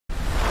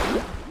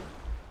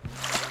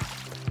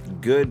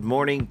Good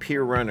morning,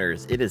 Pier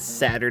Runners. It is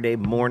Saturday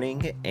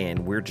morning, and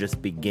we're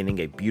just beginning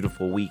a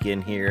beautiful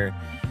weekend here.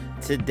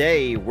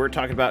 Today, we're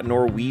talking about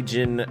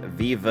Norwegian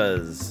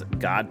Viva's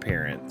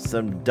godparent,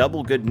 some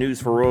double good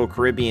news for Royal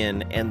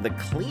Caribbean, and the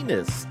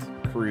cleanest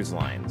cruise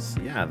lines.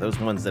 Yeah, those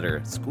ones that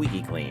are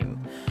squeaky clean.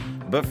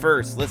 But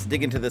first, let's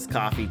dig into this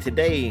coffee.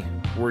 Today,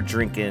 we're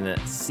drinking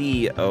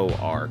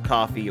COR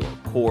Coffee or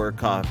COR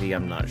Coffee.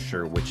 I'm not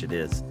sure which it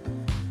is.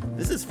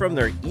 This is from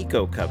their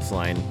Eco Cups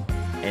line,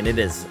 and it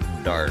is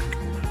dark.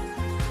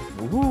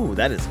 Ooh,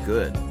 that is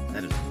good.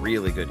 That is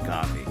really good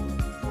coffee.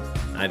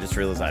 I just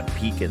realized I'm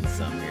peeking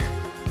some here.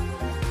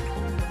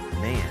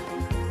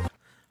 Man,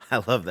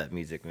 I love that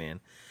music,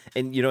 man.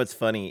 And you know what's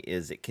funny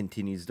is it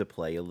continues to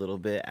play a little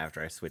bit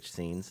after I switch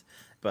scenes,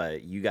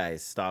 but you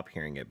guys stop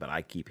hearing it, but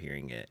I keep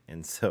hearing it.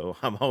 And so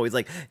I'm always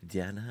like,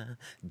 Dana,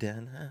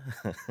 Dana.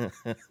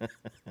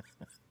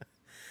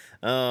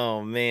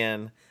 Oh,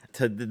 man.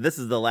 This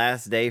is the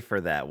last day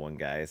for that one,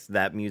 guys.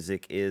 That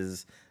music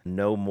is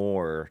no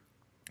more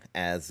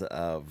as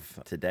of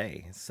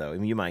today. So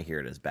you might hear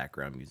it as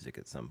background music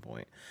at some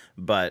point.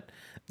 But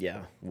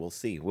yeah, we'll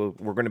see. We're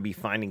going to be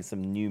finding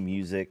some new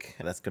music.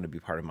 That's going to be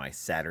part of my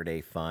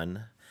Saturday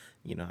fun.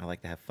 You know, I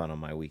like to have fun on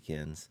my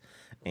weekends.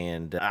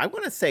 And I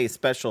want to say a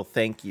special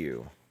thank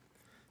you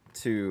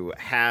to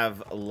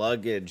Have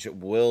Luggage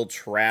Will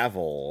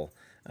Travel.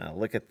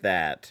 Look at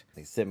that.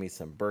 They sent me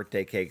some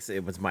birthday cakes.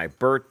 It was my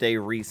birthday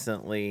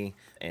recently,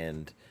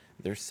 and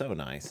they're so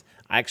nice.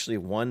 I actually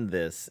won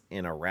this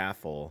in a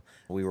raffle.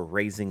 We were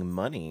raising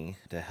money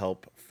to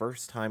help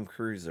first-time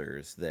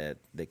cruisers that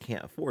they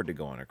can't afford to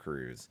go on a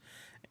cruise.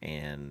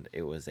 And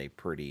it was a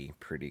pretty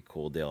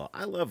cool deal.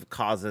 I love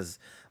causes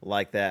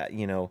like that.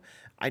 You know,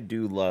 I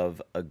do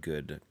love a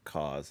good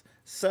cause.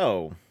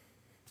 So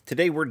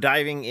today we're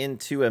diving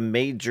into a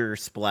major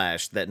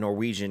splash that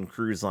Norwegian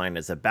Cruise Line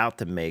is about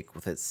to make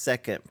with its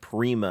second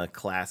Prima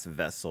class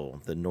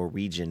vessel, the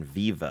Norwegian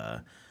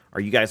Viva. Are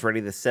you guys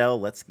ready to sail?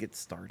 Let's get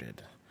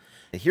started.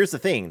 Here's the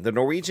thing. The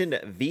Norwegian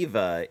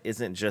Viva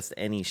isn't just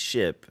any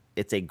ship.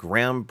 It's a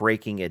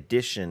groundbreaking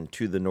addition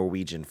to the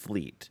Norwegian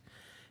fleet.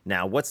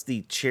 Now, what's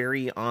the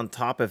cherry on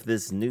top of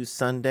this new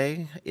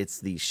Sunday? It's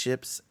the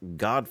ship's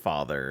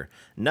Godfather,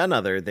 none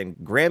other than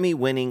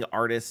Grammy-winning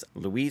artist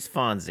Luis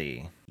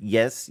Fonsi.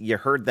 Yes, you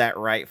heard that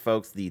right,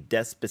 folks. The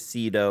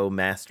Despacito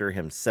master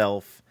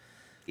himself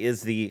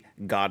is the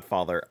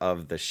godfather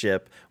of the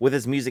ship, with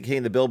his music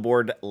hitting the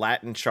Billboard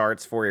Latin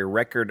charts for a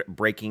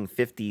record-breaking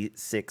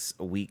 56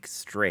 weeks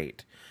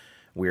straight.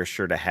 We're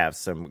sure to have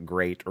some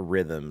great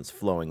rhythms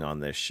flowing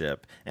on this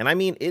ship. And I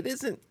mean, it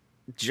isn't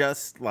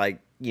just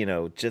like, you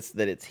know, just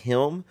that it's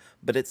him,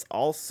 but it's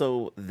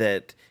also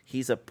that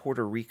he's a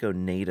Puerto Rico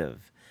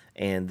native.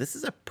 And this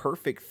is a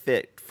perfect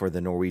fit for the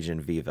Norwegian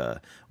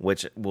Viva,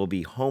 which will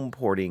be home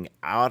porting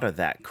out of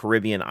that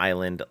Caribbean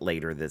island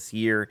later this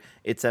year.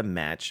 It's a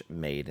match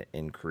made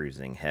in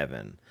cruising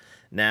heaven.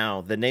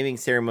 Now, the naming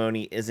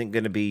ceremony isn't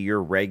going to be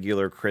your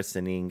regular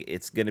christening.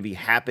 It's going to be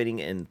happening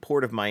in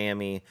Port of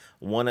Miami,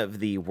 one of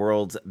the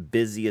world's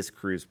busiest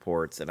cruise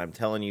ports. And I'm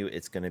telling you,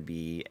 it's going to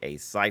be a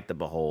sight to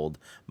behold.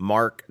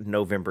 Mark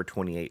November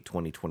 28,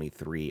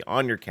 2023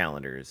 on your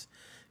calendars.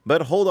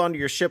 But hold on to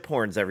your ship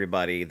horns,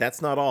 everybody.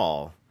 That's not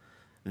all.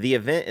 The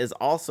event is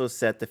also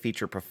set to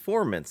feature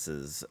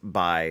performances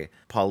by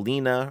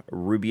Paulina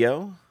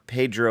Rubio,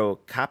 Pedro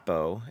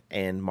Capo,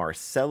 and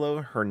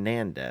Marcelo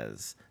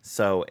Hernandez.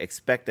 So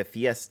expect a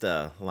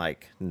fiesta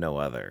like no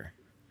other.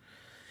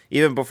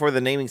 Even before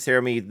the naming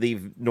ceremony, the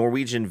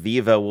Norwegian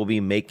Viva will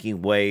be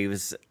making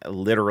waves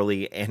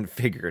literally and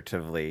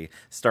figuratively.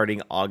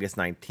 Starting August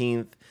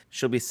 19th,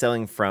 she'll be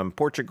sailing from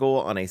Portugal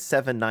on a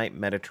 7-night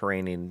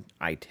Mediterranean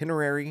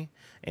itinerary,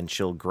 and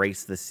she'll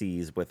grace the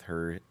seas with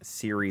her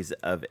series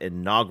of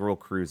inaugural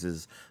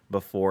cruises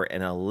before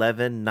an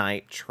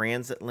 11-night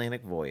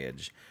transatlantic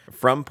voyage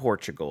from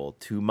Portugal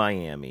to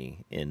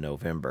Miami in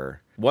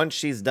November. Once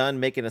she's done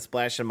making a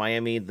splash in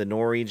Miami, the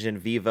Norwegian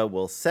Viva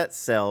will set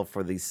sail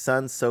for the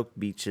sun-soaked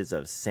beaches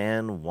of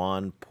San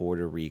Juan,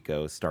 Puerto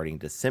Rico, starting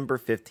December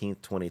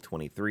 15th,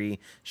 2023.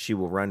 She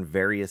will run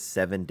various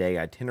 7-day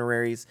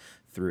itineraries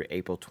through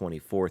April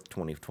 24th,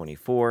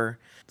 2024.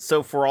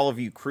 So for all of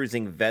you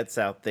cruising vets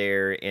out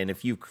there, and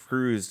if you've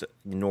cruised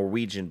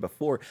Norwegian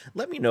before,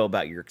 let me know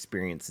about your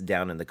experience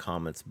down in the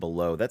comments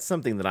below. That's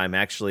something that I'm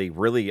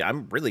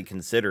really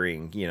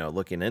considering, you know,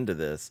 looking into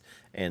this.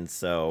 And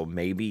so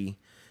maybe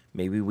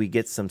we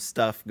get some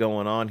stuff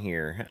going on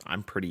here.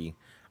 I'm pretty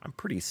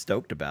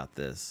stoked about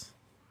this.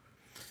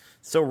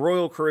 So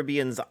Royal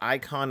Caribbean's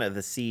Icon of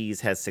the Seas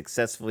has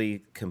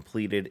successfully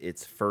completed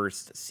its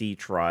first sea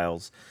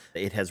trials.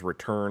 It has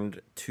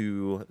returned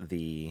to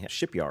the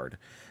shipyard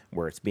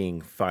where it's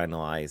being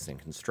finalized and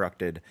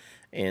constructed.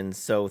 And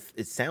so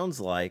it sounds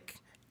like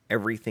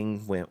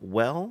everything went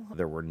well.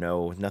 There were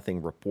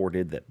nothing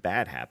reported that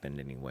bad happened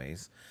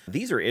anyways.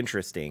 These are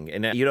interesting.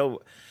 And,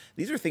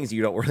 these are things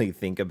you don't really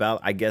think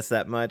about, I guess,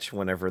 that much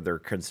whenever they're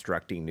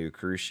constructing new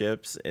cruise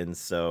ships. And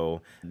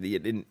so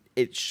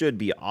it should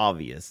be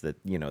obvious that,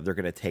 they're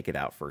going to take it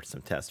out for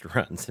some test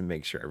runs and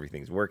make sure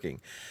everything's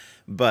working.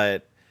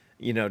 But,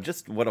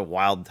 just what a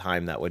wild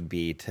time that would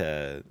be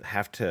to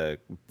have to,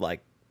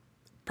 like,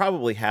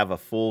 probably have a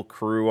full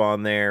crew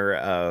on there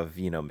of,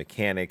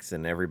 mechanics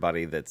and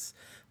everybody that's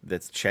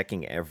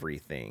checking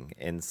everything.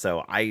 And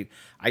so I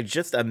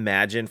just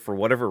imagine, for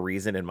whatever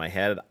reason in my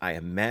head, I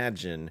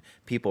imagine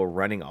people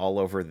running all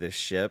over this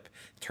ship,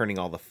 turning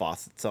all the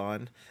faucets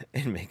on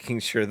and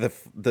making sure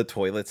the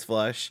toilets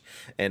flush.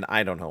 And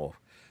I don't know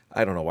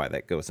why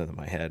that goes into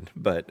my head,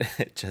 but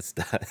it just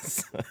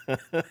does.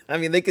 I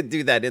mean, they could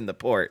do that in the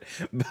port,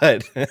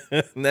 but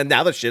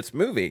now the ship's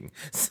moving.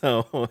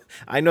 So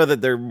I know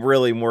that they're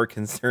really more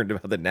concerned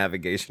about the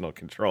navigational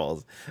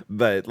controls,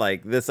 but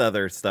like this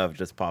other stuff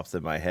just pops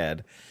in my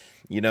head,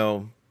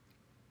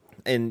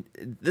 and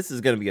this is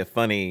going to be a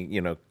funny,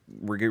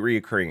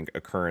 reoccurring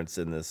occurrence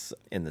in this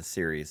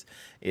series.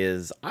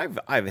 Is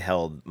I've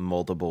held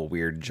multiple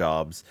weird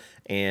jobs,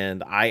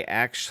 and I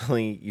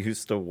actually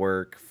used to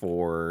work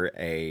for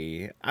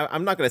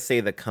I'm not going to say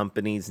the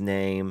company's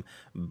name,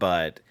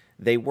 but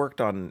they worked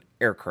on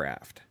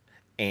aircraft,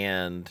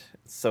 and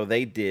so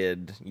they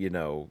did,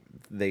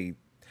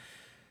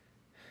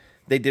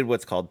 they did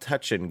what's called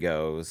touch and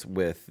goes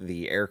with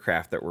the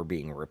aircraft that were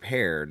being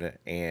repaired.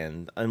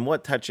 And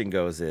what touch and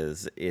goes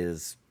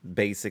is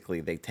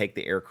basically they take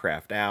the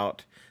aircraft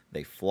out,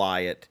 they fly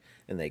it,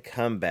 and they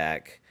come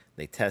back,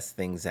 they test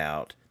things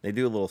out, they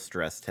do a little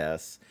stress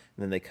test,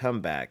 and then they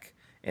come back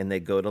and they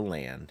go to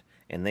land,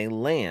 and they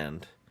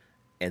land,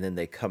 and then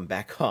they come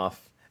back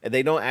off. And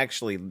they don't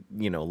actually,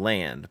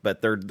 land,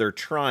 but they're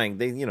trying.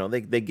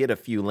 They get a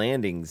few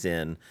landings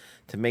in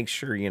to make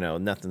sure,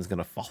 nothing's going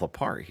to fall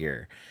apart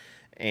here.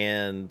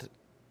 And,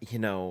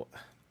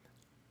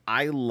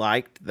 I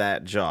liked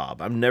that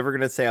job. I'm never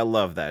going to say I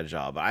love that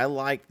job. I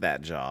liked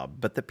that job.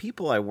 But the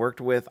people I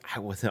worked with, I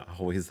wasn't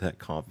always that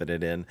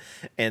confident in.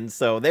 And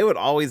so they would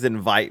always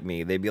invite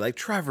me. They'd be like,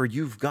 Trevor,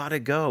 you've got to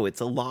go. It's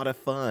a lot of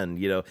fun.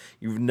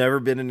 You've never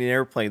been in an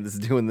airplane that's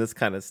doing this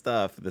kind of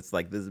stuff that's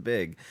like this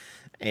big.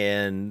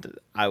 And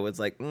I was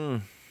like,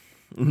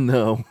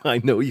 no,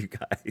 I know you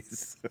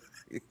guys.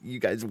 You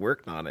guys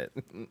worked on it.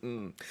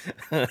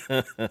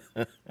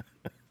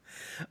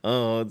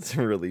 Oh, it's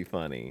really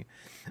funny.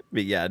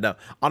 But yeah, no.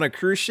 On a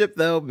cruise ship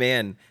though,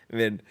 man,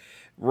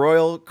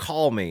 Royal,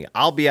 call me.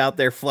 I'll be out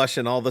there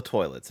flushing all the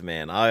toilets,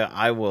 man.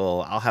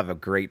 I'll have a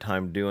great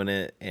time doing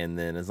it. And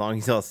then as long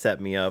as y'all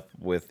set me up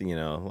with,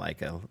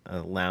 like a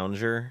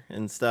lounger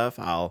and stuff,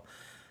 I'll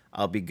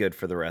be good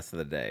for the rest of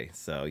the day.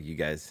 So you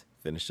guys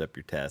finish up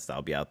your test.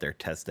 I'll be out there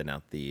testing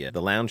out the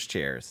lounge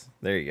chairs.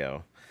 There you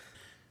go.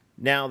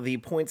 Now, the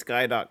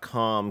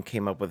pointsguy.com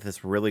came up with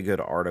this really good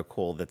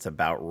article that's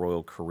about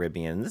Royal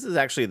Caribbean. This is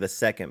actually the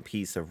second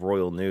piece of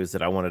Royal news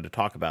that I wanted to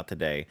talk about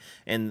today.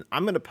 And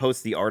I'm going to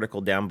post the article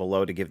down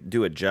below to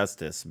do it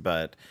justice,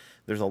 but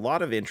there's a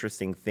lot of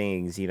interesting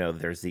things.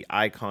 There's the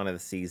Icon of the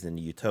Seas and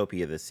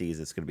Utopia of the Seas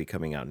that's going to be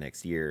coming out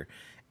next year.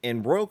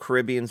 And Royal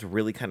Caribbean's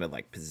really kind of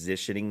like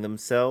positioning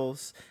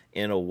themselves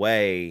in a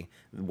way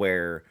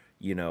where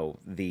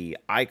the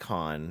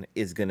Icon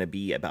is going to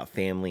be about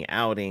family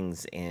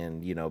outings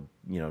and,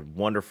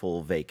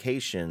 wonderful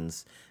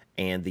vacations.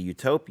 And the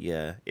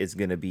Utopia is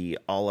going to be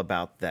all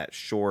about that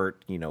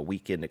short,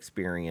 weekend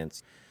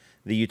experience.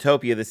 The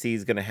Utopia of the Sea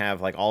is going to have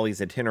like all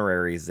these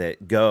itineraries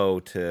that go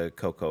to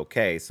Coco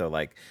Cay. So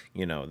like,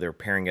 they're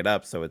pairing it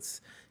up. So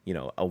it's,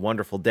 a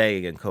wonderful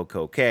day in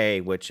Coco Cay,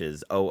 which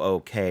is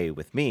okay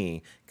with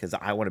me because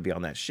I want to be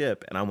on that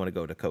ship and I want to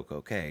go to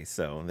Coco Cay.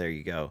 So there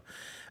you go.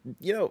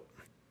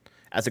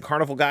 As a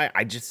Carnival guy,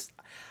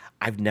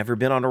 I've never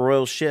been on a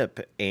Royal ship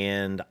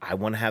and I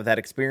want to have that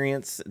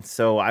experience.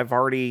 So I've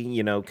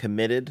already,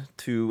 committed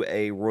to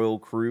a Royal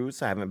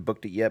cruise. I haven't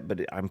booked it yet,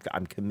 but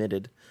I'm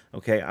committed.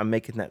 Okay. I'm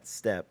making that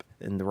step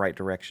in the right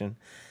direction.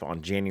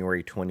 On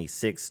January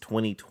 26,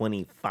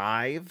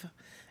 2025,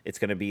 it's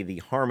going to be the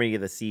Harmony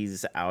of the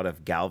Seas out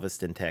of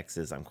Galveston,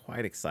 Texas. I'm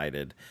quite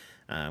excited.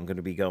 I'm going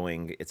to be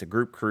going. It's a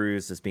group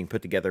cruise that's being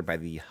put together by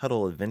the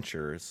Huddle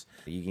Adventures.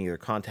 You can either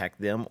contact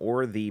them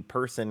or the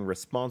person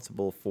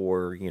responsible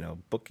for,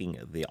 booking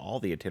all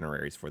the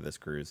itineraries for this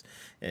cruise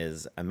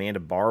is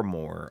Amanda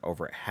Barmore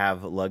over at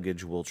Have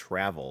Luggage Will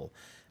Travel.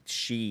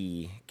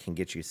 She can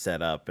get you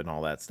set up and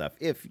all that stuff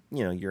if,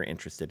 you're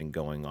interested in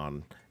going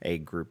on a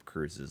group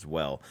cruise as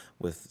well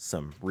with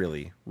some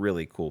really,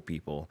 really cool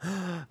people.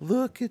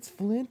 Look, it's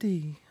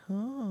Flinty.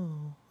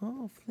 Oh,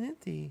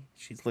 Flinty.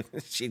 She's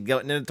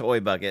going in a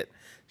toy bucket.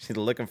 She's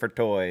looking for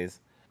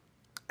toys.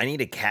 I need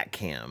a cat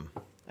cam.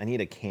 I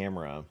need a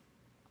camera.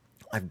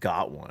 I've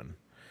got one.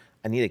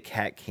 I need a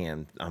cat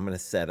cam I'm going to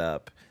set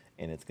up,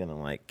 and it's going to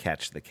like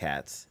catch the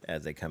cats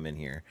as they come in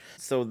here.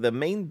 So the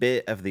main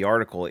bit of the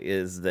article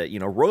is that,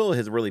 Royal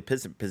is really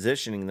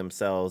positioning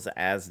themselves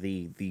as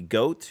the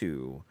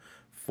go-to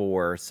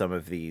for some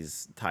of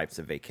these types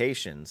of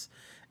vacations.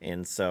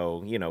 And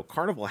so,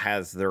 Carnival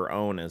has their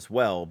own as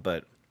well,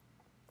 but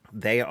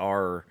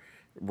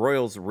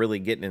Royal's really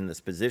getting in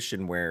this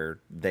position where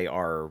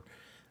they're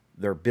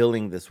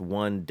building this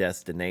one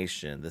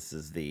destination. This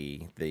is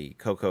the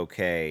Coco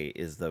Cay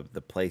is the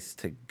place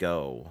to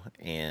go,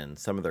 and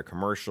some of their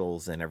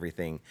commercials and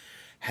everything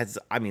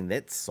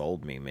that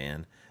sold me,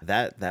 man.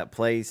 That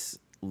place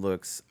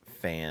looks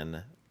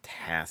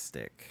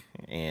fantastic,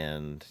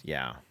 and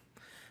yeah.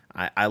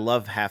 I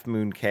love Half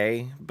Moon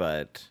Cay,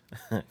 but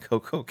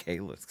Coco Cay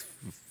looks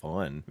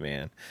fun,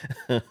 man.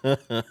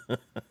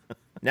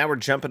 Now we're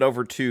jumping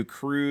over to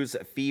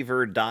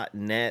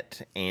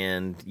cruisefever.net,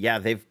 and yeah,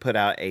 they've put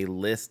out a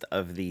list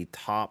of the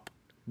top,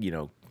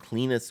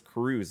 cleanest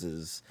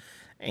cruises,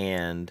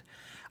 and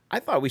I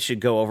thought we should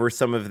go over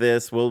some of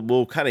this.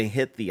 We'll kind of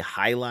hit the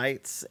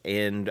highlights,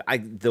 and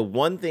the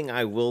one thing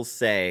I will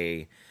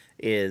say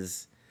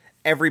is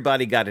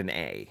everybody got an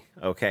A.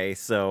 Okay,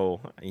 so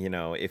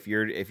if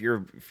you're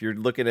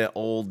looking at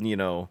old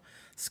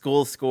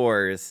school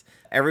scores,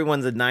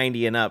 everyone's a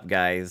 90 and up,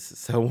 guys.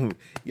 So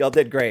y'all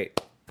did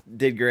great.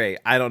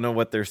 I don't know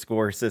what their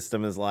score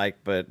system is like,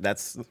 but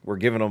we're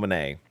giving them an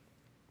A.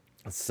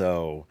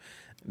 So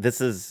this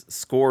is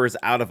scores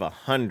out of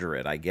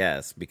 100, I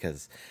guess,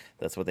 because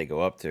that's what they go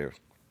up to.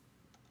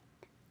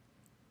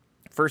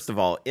 First of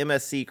all,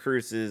 MSC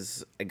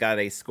Cruises got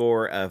a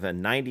score of a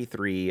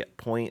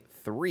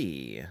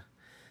 93.3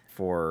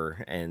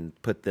 and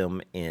put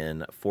them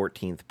in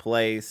 14th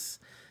place.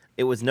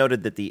 It was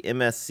noted that the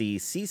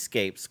MSC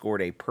Seascape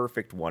scored a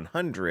perfect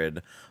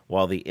 100,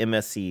 while the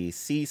MSC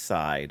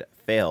Seaside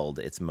failed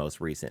its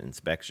most recent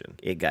inspection.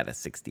 It got a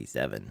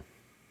 67.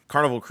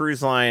 Carnival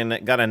Cruise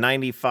Line got a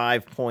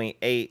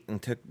 95.8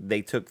 and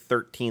they took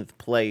 13th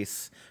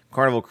place.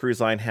 Carnival Cruise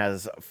Line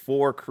has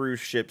 4 cruise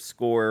ship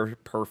score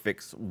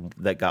perfects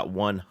that got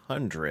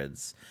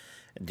 100s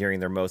during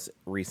their most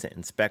recent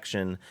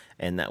inspection,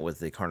 and that was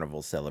the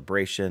Carnival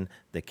Celebration,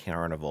 the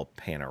Carnival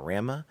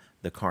Panorama,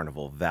 the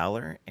Carnival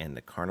Valor, and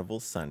the Carnival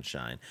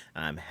Sunshine.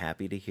 I'm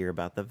happy to hear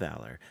about the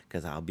Valor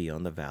because I'll be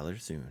on the Valor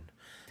soon.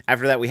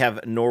 After that, we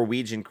have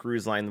Norwegian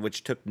Cruise Line,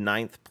 which took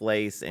 9th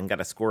place and got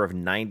a score of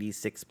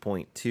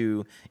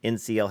 96.2.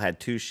 NCL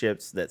had 2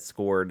 ships that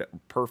scored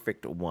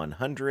perfect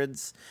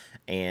 100s,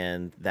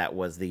 and that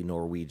was the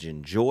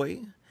Norwegian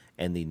Joy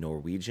and the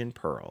Norwegian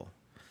Pearl.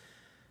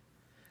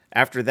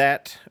 After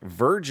that,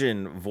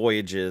 Virgin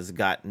Voyages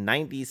got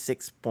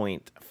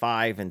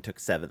 96.5 and took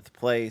 7th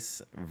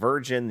place.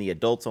 Virgin, the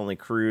adults-only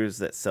cruise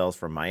that sails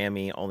from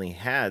Miami, only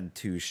had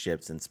 2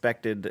 ships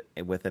inspected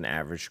with an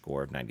average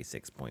score of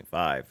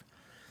 96.5.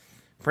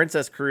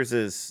 Princess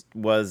Cruises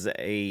was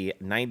a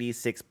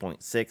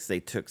 96.6. They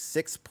took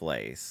 6th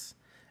place.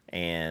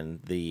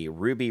 And the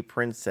Ruby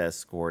Princess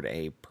scored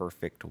a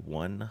perfect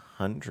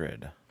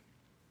 100.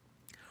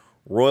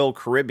 Royal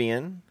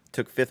Caribbean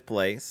took 5th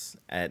place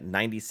at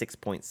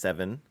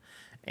 96.7,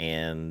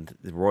 and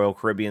the Royal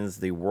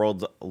Caribbean's the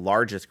world's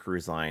largest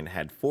cruise line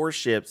had 4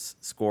 ships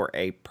score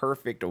a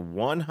perfect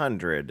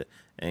 100,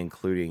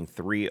 including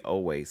 3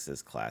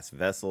 Oasis class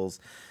vessels.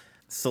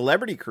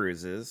 Celebrity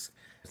Cruises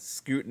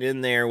scooting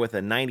in there with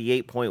a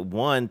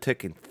 98.1,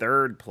 took in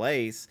 3rd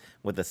place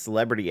with the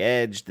Celebrity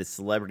Edge, the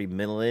Celebrity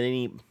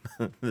Millennium,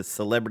 the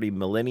Celebrity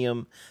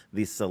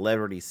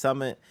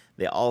Summit.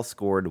 They all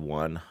scored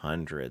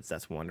 100s.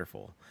 That's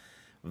wonderful.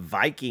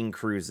 Viking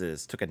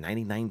Cruises took a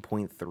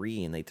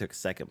 99.3 and they took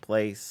 2nd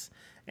place.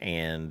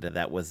 And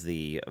that was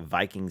the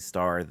Viking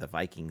Star, the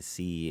Viking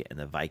Sea, and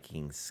the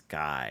Viking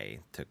Sky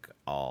took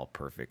all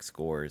perfect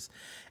scores.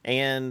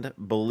 And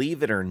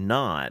believe it or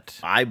not,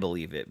 I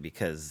believe it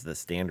because the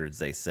standards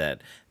they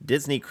set.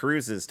 Disney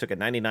Cruises took a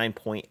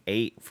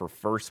 99.8 for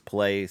 1st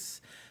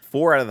place.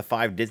 4 out of the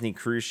 5 Disney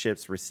cruise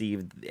ships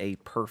received a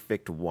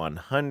perfect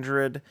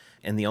 100,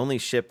 and the only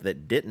ship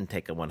that didn't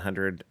take a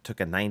 100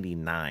 took a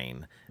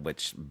 99,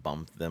 which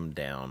bumped them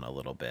down a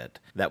little bit.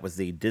 That was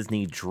the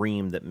Disney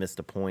Dream that missed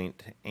a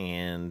point,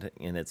 and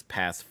in its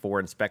past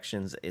 4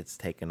 inspections, it's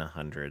taken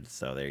 100,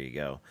 so there you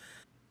go.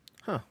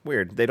 Huh,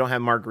 weird. They don't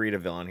have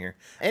Margaritaville on here.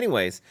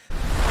 Anyways,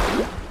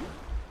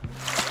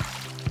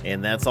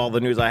 and that's all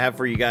the news I have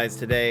for you guys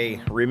today.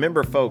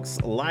 Remember,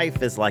 folks,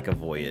 life is like a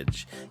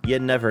voyage. You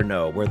never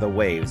know where the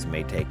waves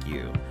may take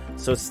you.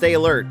 So stay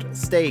alert,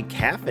 stay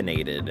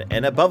caffeinated,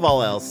 and above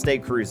all else, stay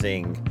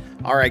cruising.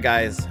 All right,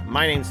 guys,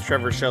 my name's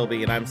Trevor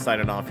Shelby, and I'm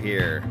signing off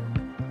here.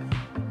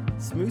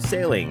 Smooth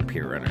sailing,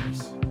 Pier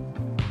Runners.